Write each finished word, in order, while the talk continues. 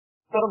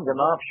मोहतरम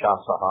जनाब शाह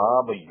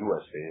साहब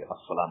यूएसए,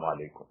 अस्सलाम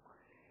वालेकुम।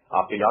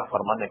 आपके याद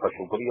फरमाने का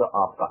शुक्रिया।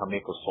 आपका हमें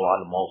कुछ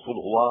सवाल मौसूल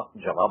हुआ,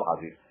 जवाब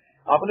हाजिर।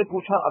 आपने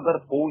पूछा अगर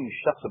कोई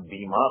शख्स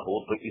बीमार हो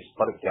तो इस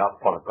पर क्या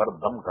पढ़कर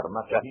दम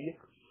करना चाहिए।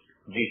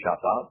 जी शाह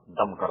साहब,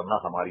 दम करना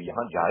हमारे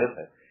यहाँ जायज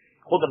है।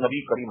 खुद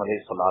नबी करीम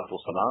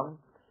अलैहिस्सलाम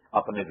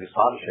अपने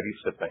विसाल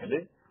शरीफ से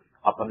पहले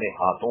अपने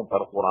हाथों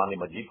पर कुरान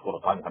मजीद,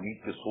 कुरान हमीद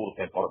की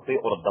सूरतें पढ़ते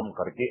और दम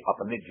करके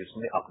अपने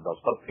जिस्म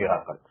अक़दस पर फेरा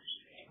करते।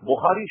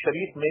 बुखारी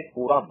शरीफ में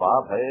पूरा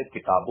बाब है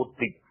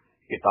किताबुत्तिब।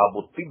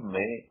 किताबुत्तिब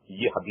में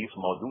ये हदीस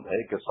मौजूद है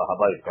कि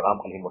सहाबा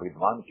इकराम अलैहिम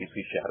रिज़वान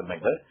किसी शहर में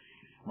गए।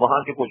 वहां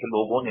के कुछ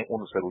लोगों ने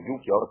उनसे रुजू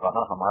किया और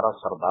कहा हमारा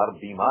सरदार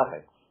बीमार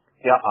है,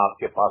 क्या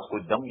आपके पास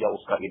कोई दम या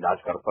उसका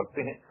इलाज कर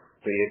सकते हैं।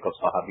 तो एक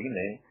सहाबी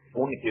ने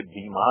उनके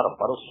बीमार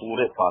पर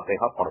सूरे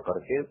फातिहा पढ़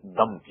करके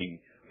दम की।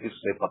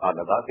 इससे पता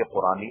लगा कि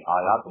कुरानी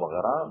आयात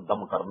वगैरह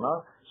दम करना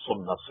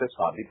सुन्नत से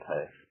साबित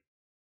है।